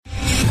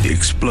The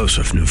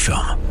explosive new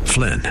film,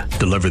 Flynn,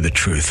 deliver the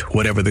truth,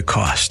 whatever the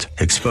cost,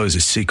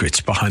 exposes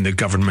secrets behind the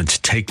government's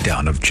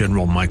takedown of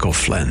General Michael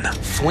Flynn.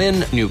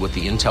 Flynn knew what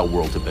the intel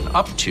world had been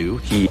up to.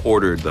 He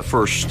ordered the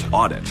first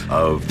audit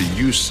of the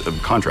use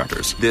of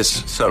contractors.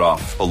 This set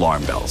off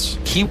alarm bells.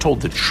 He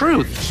told the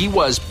truth. He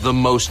was the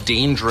most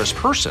dangerous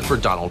person for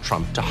Donald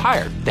Trump to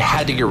hire. They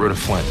had to get rid of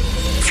Flynn.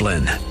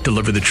 Flynn,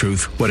 deliver the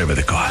truth, whatever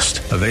the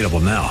cost. Available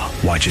now.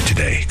 Watch it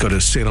today. Go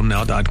to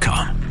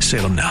salemnow.com.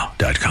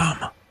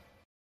 salemnow.com.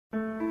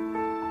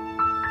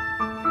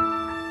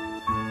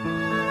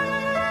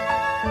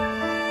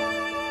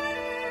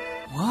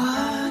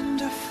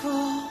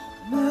 Wonderful,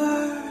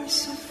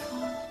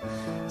 merciful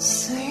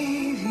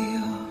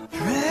Savior,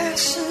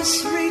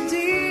 precious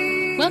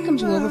Redeemer. Welcome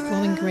to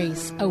Overflowing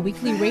Grace, a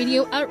weekly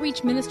radio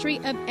outreach ministry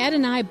of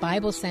Adonai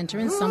Bible Center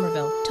in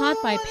Somerville, taught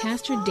by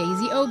Pastor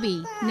Daisy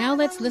Obi. Now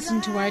let's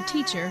listen to our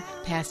teacher,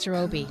 Pastor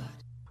Obi.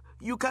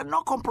 You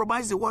cannot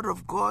compromise the word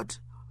of God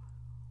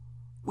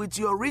with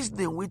your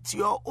reasoning, with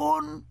your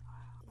own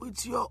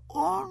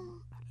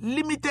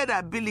limited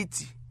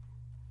ability.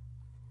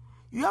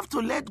 You have to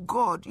let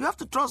God, you have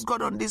to trust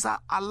God on this and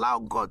allow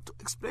God to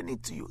explain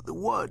it to you, the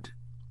word.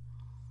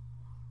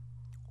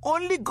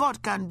 Only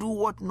God can do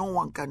what no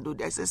one can do.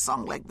 There's a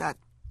song like that.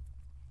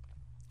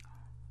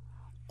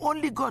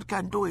 Only God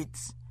can do it.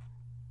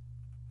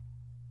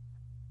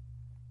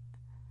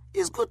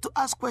 It's good to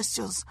ask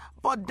questions,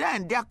 but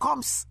then there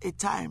comes a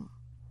time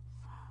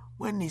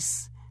when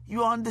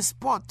you're on the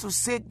spot to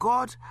say,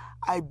 God,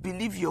 I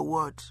believe your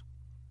word.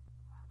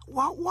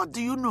 What do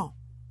you know?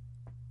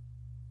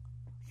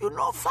 You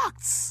know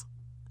facts.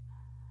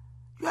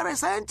 You are a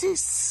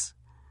scientist.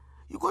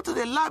 You go to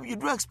the lab, you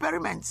do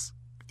experiments.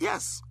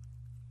 Yes.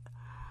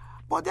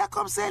 But there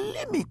comes a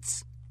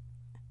limit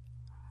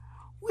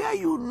where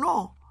you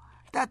know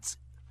that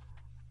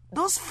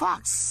those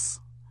facts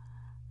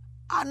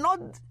are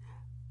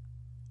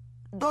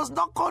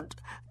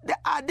they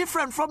are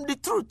different from the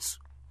truth.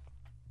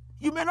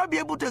 You may not be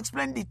able to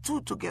explain the two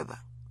together.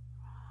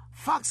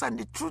 Facts and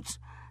the truth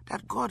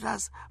that God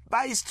has.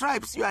 By His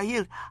stripes you are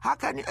healed. How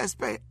can you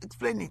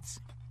explain it?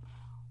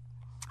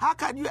 How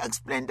can you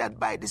explain that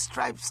by the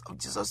stripes of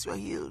Jesus you are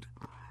healed?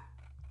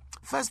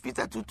 1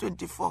 Peter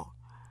 2:24.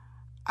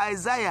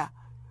 Isaiah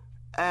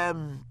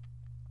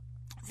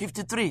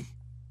 53,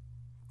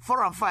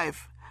 4 and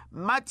 5.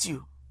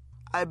 Matthew,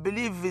 I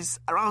believe is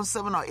around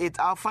 7 or 8.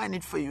 I'll find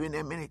it for you in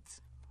a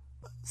minute.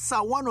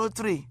 Psalm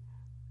 103.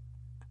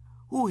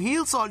 Who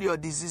heals all your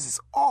diseases.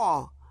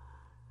 All.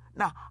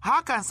 Now,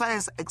 how can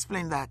science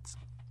explain that?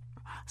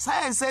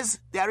 Science says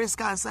there is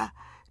cancer,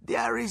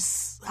 there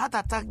is heart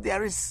attack,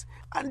 there is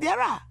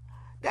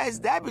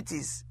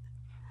diabetes.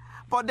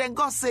 But then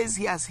God says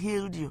He has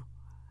healed you.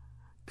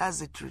 That's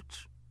the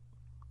truth.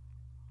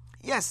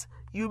 Yes,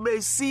 you may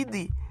see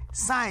the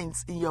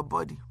signs in your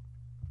body,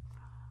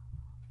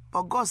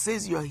 but God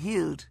says you're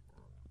healed.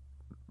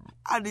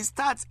 And it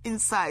starts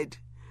inside.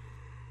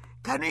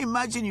 Can you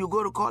imagine you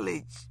go to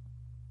college?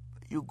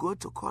 You go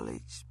to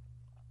college.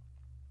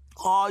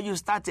 Or you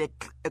start a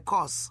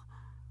course.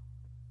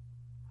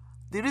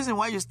 The reason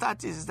why you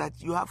start is that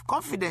you have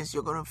confidence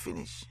you're going to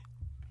finish.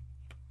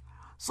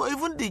 So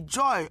even the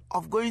joy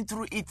of going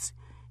through it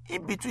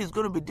in between is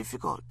going to be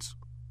difficult.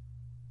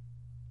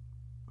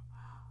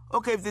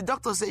 Okay, if the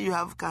doctor says you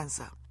have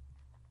cancer,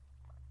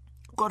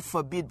 God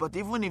forbid, but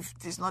even if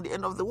it is not the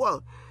end of the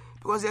world,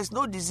 because there's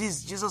no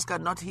disease Jesus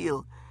cannot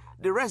heal,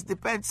 the rest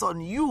depends on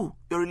you,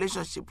 your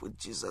relationship with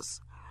Jesus.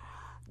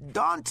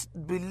 Don't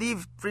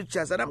believe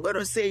preachers, and I'm going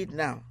to say it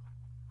now,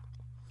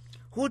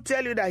 who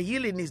tell you that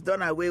healing is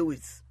done away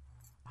with.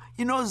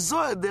 You know,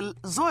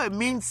 Zoe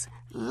means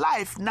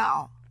life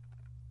now,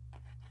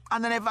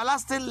 and an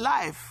everlasting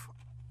life.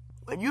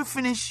 When you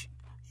finish,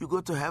 you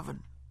go to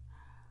heaven.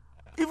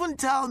 Even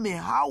tell me,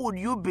 how would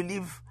you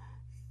believe,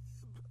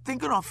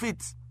 thinking of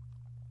it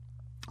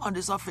on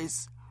the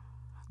surface,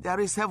 there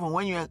is heaven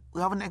when you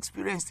haven't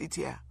experienced it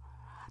here?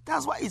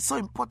 That's why it's so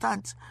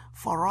important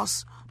for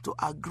us to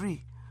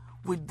agree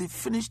with the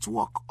finished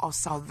work of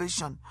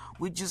salvation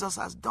which Jesus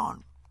has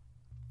done.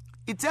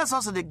 It tells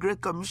us in the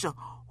Great Commission,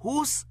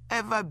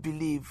 whosoever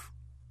believe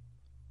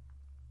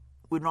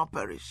will not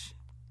perish.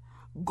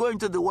 Go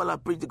into the world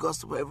and preach the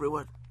gospel to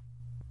everyone.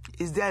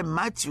 Is there in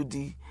Matthew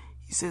he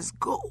says,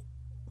 go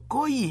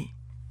ye.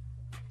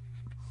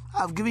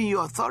 I've given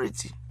you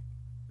authority.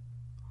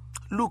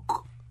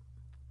 Look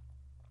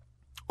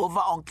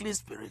over unclean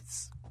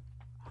spirits.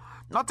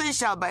 Nothing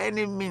shall by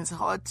any means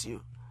hurt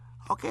you.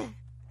 Okay?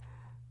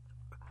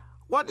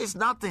 What is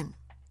nothing?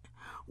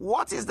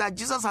 What is that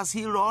Jesus has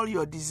healed all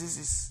your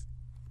diseases?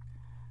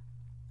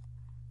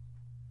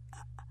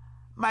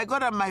 My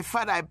God and my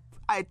Father,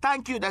 I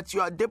thank you that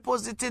you are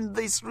depositing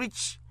this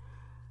rich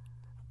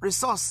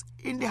resource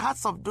in the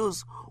hearts of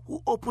those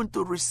who open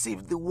to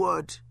receive the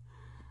word.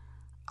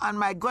 And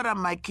my God and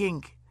my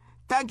King,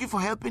 thank you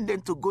for helping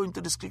them to go into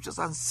the scriptures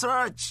and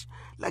search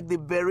like the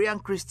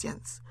Berean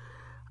Christians.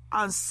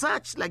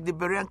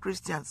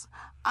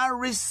 And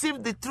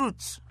receive the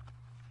truth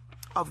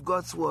of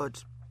God's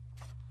word.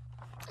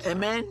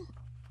 Amen.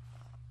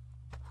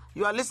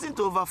 You are listening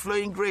to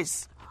Overflowing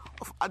Grace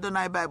of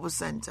Adonai Bible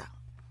Center.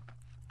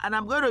 And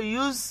I'm going to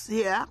use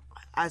here,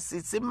 as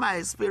it's in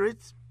my spirit,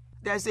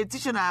 there's a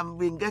teaching I've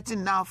been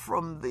getting now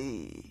from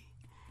the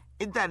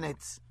internet.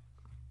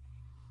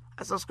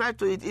 I subscribe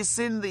to it. It's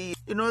in the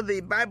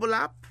Bible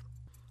app,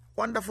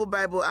 wonderful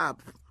Bible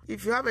app.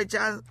 If you have a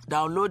chance,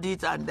 download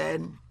it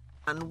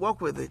and work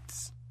with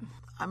it.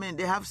 I mean,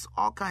 they have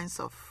all kinds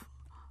of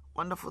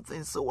wonderful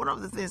things. So one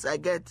of the things I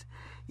get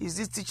is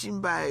this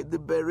teaching by the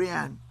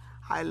Berean.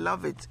 I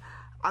love it.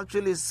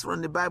 Actually, it's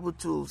from the Bible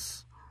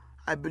Tools.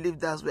 I believe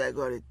that's where I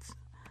got it.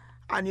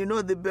 And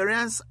the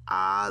Bereans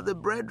are the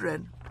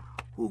brethren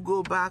who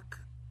go back,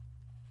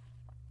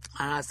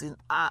 and as in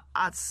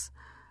Acts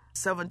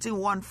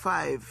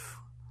 17:1-5.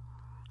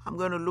 I'm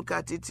going to look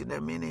at it in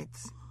a minute.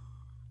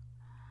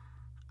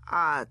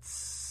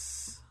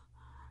 Acts.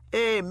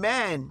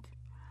 Amen.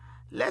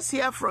 Let's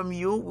hear from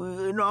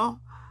you.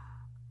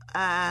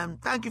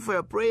 Thank you for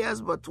your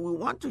prayers, but we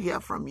want to hear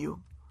from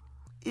you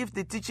if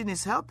the teaching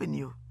is helping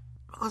you.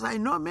 Because I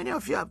know many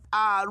of you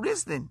are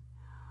listening.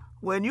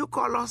 When you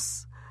call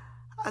us,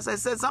 as I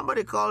said,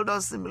 somebody called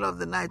us in the middle of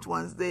the night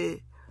once.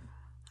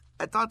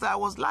 I thought I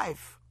was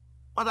live,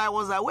 but I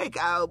was awake.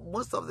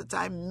 Most of the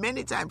time,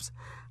 many times,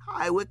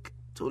 I wake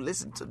to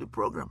listen to the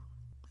program.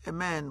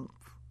 Amen.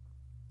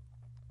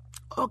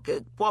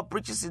 Okay, Paul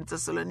preaches in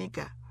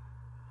Thessalonica,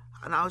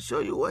 and I'll show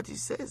you what he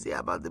says here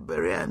about the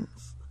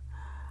Bereans.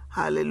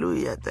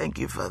 Hallelujah. Thank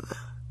you, Father.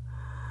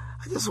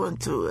 I just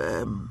want to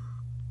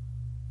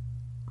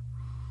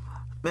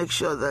make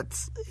sure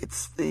that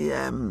it's the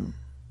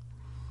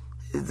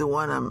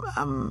one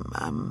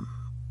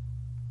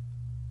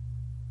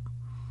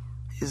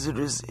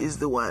is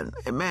the one.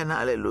 Amen.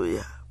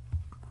 Hallelujah.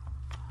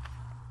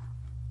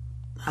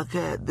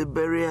 Okay, the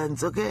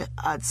Bereans. Okay,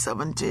 at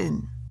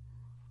 17.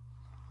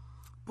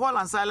 Paul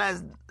and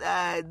Silas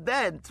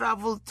then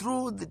traveled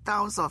through the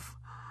towns of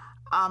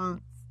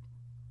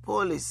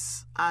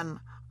Amphipolis and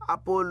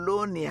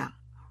Apollonia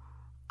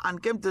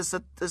and came to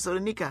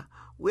Thessalonica,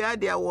 where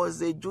there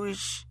was a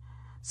Jewish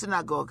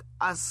synagogue.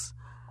 As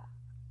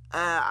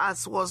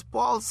was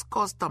Paul's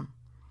custom,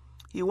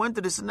 he went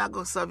to the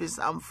synagogue service,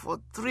 and for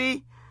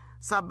 3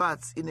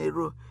 Sabbaths in a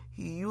row,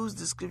 he used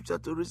the scripture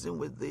to reason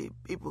with the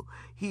people.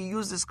 He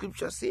used the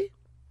scripture. See?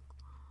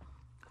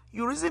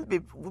 You reason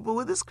people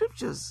with the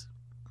scriptures.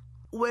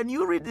 When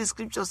you read the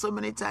scripture so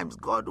many times,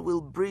 God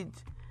will breathe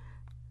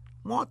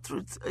more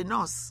truth in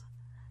us.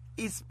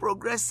 It's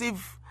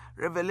progressive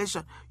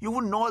revelation. You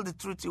won't know all the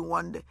truth in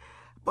one day.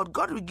 But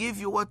God will give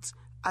you what,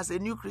 as a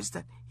new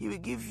Christian, He will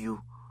give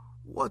you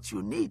what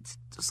you need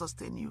to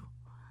sustain you.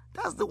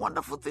 That's the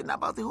wonderful thing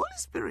about the Holy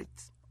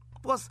Spirit.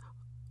 Because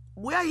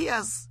where He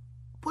has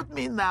put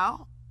me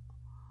now,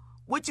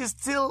 which is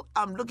still,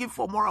 I'm looking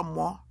for more and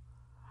more,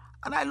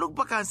 and I look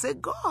back and say,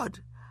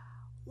 God,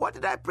 what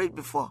did I pray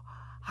before?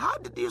 How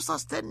did you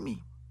sustain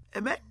me?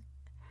 Amen?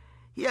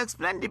 He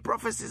explained the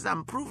prophecies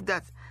and proved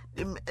that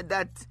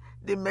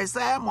the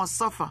Messiah must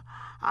suffer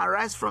and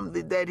rise from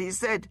the dead. He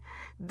said,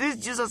 this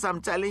Jesus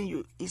I'm telling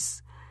you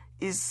is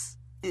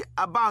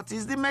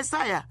the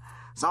Messiah.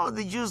 Some of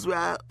the Jews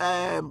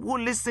who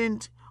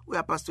listened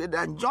were persuaded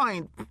and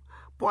joined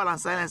Paul and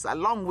Silas,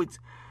 along with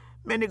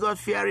many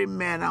God-fearing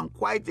men and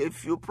quite a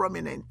few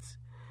prominent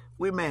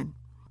women.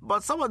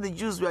 But some of the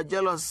Jews were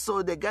jealous,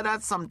 so they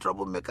gathered some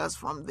troublemakers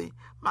from the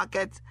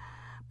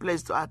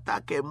marketplace to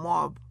attack a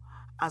mob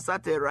and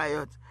start a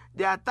riot.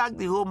 They attacked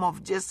the home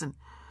of Jason,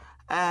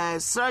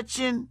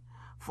 searching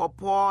for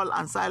Paul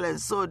and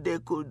Silas so they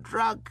could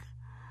drag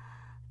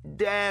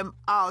them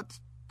out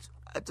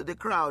to the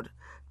crowd.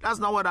 That's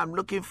not what I'm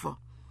looking for.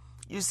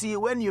 You see,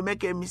 when you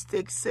make a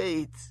mistake,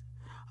 say it.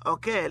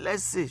 Okay,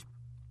 let's see.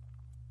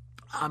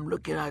 I'm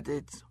looking at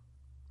it.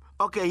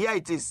 Okay, here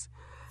it is.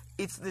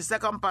 It's the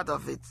second part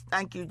of it.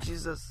 Thank you,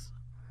 Jesus.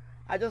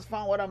 I just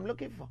found what I'm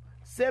looking for.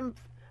 Same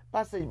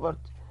passage, but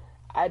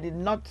I did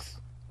not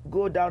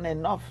go down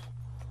enough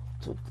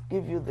to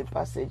give you the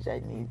passage I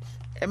need.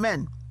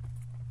 Amen.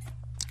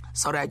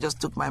 Sorry, I just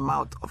took my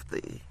mouth off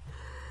the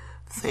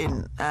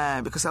thing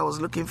because I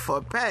was looking for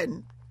a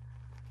pen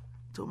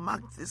to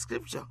mark the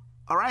scripture.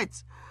 All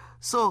right.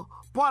 So,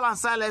 Paul and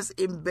Silas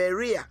in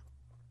Berea.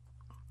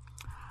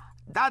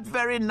 That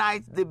very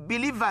night, the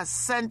believers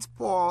sent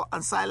Paul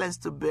and Silas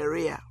to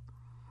Berea.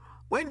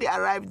 When they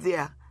arrived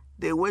there,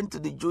 they went to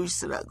the Jewish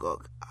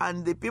synagogue,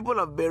 and the people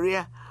of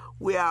Berea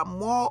were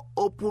more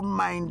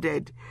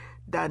open-minded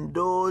than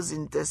those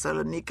in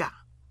Thessalonica,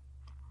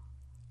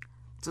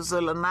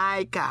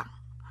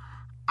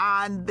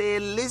 and they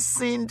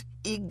listened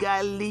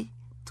eagerly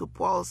to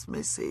Paul's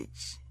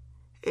message.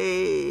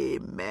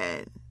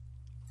 Amen.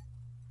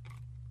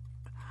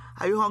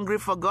 Are you hungry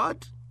for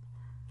God?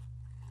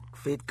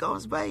 Faith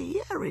comes by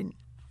hearing.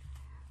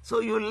 So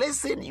you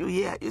listen, you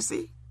hear, you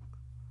see.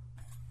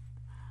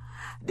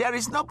 There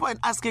is no point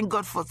asking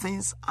God for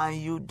things and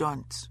you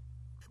don't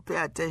pay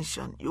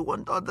attention. You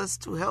want others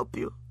to help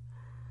you,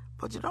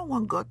 but you don't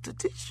want God to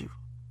teach you.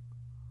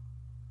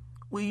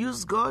 We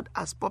use God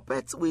as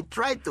puppets. We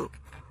try to,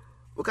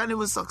 We can't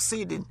even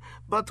succeed in,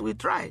 but we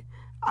try.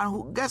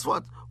 And guess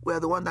what? We are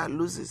the one that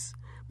loses.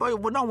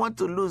 But we don't want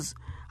to lose.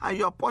 And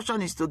your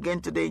portion is to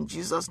gain today in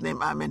Jesus'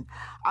 name. Amen.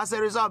 As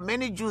a result,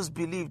 many Jews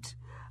believed,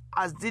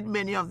 as did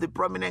many of the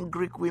prominent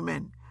Greek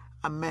women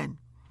and men.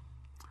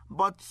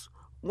 But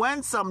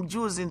when some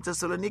Jews in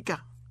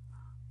Thessalonica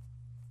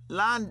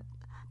learned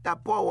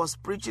that Paul was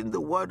preaching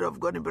the word of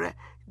God in Berea,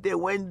 they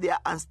went there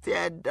and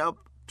stirred up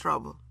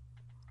trouble.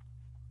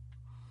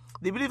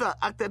 The believers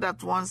acted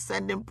at once,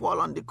 sending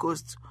Paul on the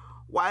coast,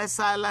 while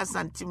Silas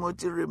and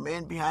Timothy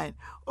remained behind.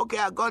 Okay,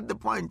 I got the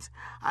point.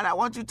 And I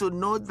want you to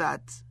know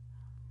that,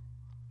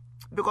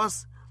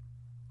 because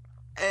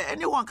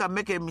anyone can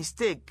make a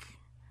mistake,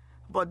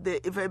 but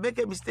if I make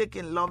a mistake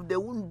in love, they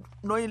won't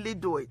knowingly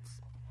do it.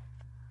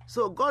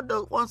 So God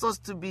wants us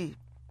to be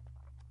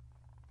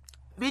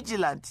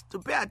vigilant, to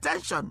pay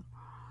attention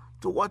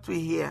to what we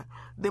hear.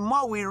 The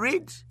more we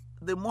read,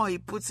 the more he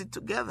puts it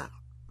together.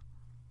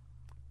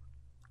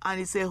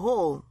 And it's a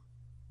whole.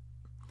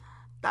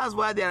 That's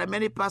why there are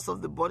many parts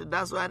of the body.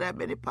 That's why there are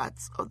many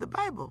parts of the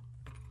Bible.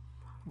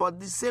 But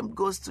the same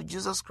goes to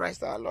Jesus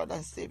Christ, our Lord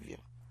and Savior,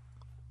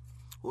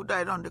 who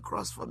died on the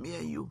cross for me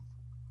and you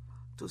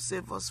to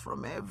save us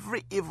from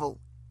every evil.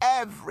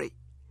 Every.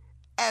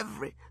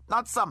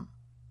 Not some.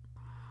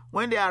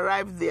 When they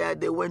arrived there,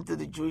 they went to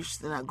the Jewish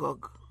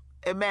synagogue.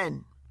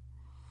 Amen.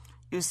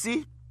 You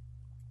see,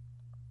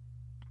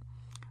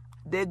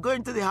 they go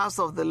into the house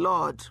of the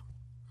Lord.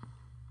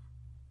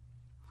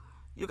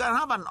 You can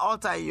have an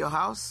altar in your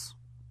house.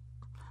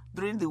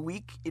 During the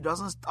week, it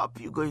doesn't stop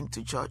you going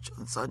to church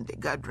on Sunday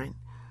gathering.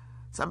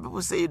 Some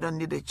people say you don't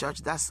need a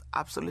church. That's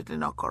absolutely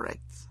not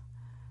correct,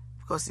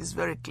 because it's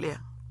very clear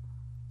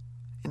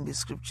in the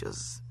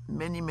scriptures,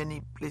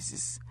 many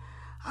places.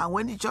 And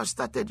when the church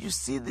started, you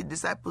see the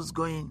disciples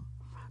going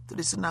to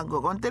the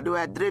synagogue until they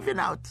were driven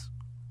out.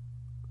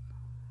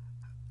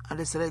 And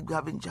they started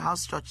having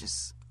house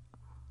churches.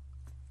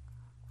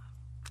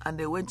 And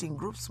they went in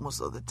groups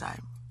most of the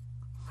time.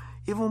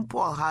 Even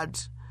Paul had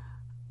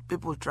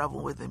people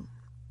travel with him.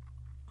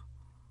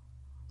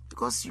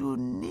 Because we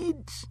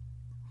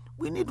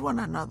need one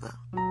another.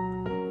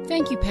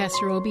 Thank you,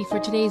 Pastor Obi, for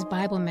today's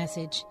Bible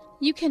message.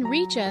 You can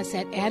reach us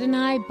at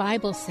Adonai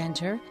Bible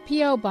Center,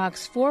 P.O.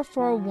 Box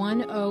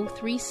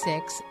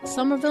 441036,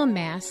 Somerville,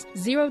 Mass.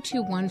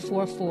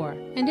 02144.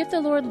 And if the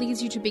Lord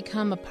leads you to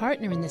become a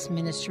partner in this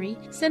ministry,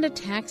 send a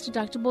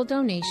tax-deductible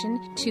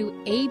donation to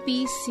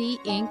ABC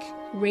Inc.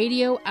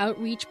 Radio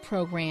Outreach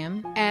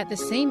Program at the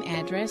same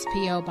address,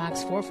 P.O.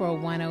 Box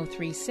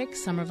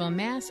 441036, Somerville,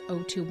 Mass.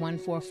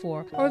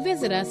 02144, or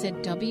visit us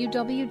at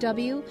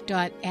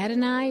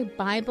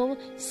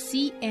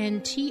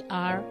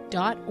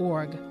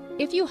www.AdonaiBibleCNTR.org.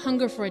 If you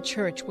hunger for a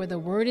church where the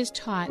Word is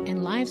taught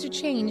and lives are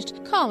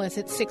changed, call us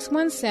at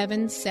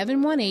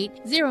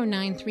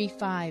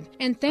 617-718-0935.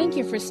 And thank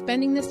you for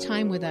spending this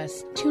time with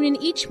us. Tune in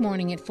each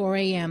morning at 4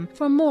 a.m.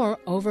 for more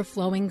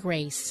Overflowing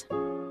Grace.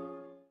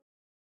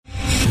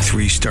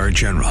 3-star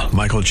General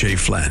Michael J.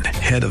 Flynn,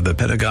 head of the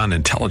Pentagon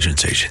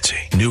Intelligence Agency,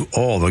 knew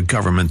all the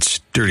government's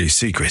dirty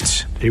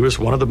secrets. He was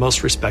one of the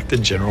most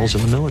respected generals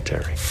in the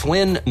military.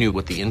 Flynn knew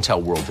what the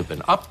intel world had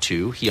been up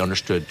to. He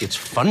understood its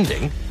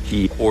funding.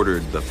 He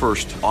ordered the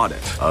first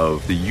audit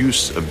of the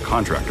use of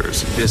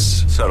contractors.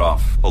 This set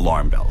off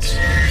alarm bells.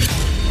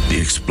 The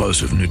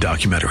explosive new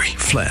documentary,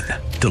 Flynn,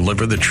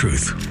 Deliver the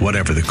Truth,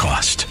 Whatever the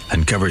Cost,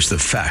 uncovers the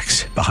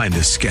facts behind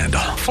this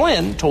scandal.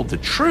 Flynn told the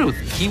truth.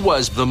 He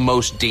was the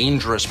most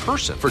dangerous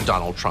person for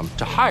Donald Trump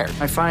to hire.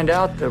 I find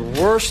out the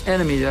worst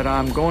enemy that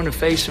I'm going to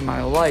face in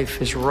my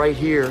life is right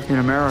here in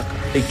America.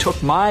 They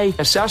took my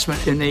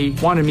assessment and they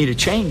wanted me to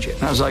change it.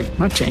 And I was like, I'm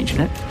not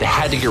changing it. They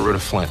had to get rid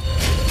of Flynn.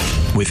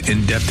 With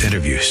in-depth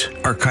interviews,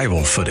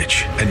 archival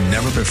footage, and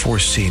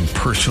never-before-seen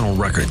personal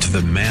records of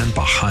the man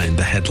behind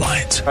the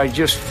headlines. I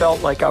just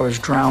felt like I was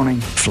drowning.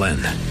 Flynn,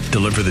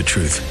 Deliver the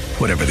Truth,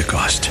 Whatever the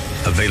Cost.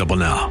 Available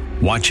now.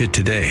 Watch it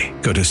today.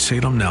 Go to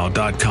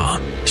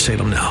salemnow.com.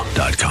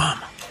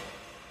 salemnow.com.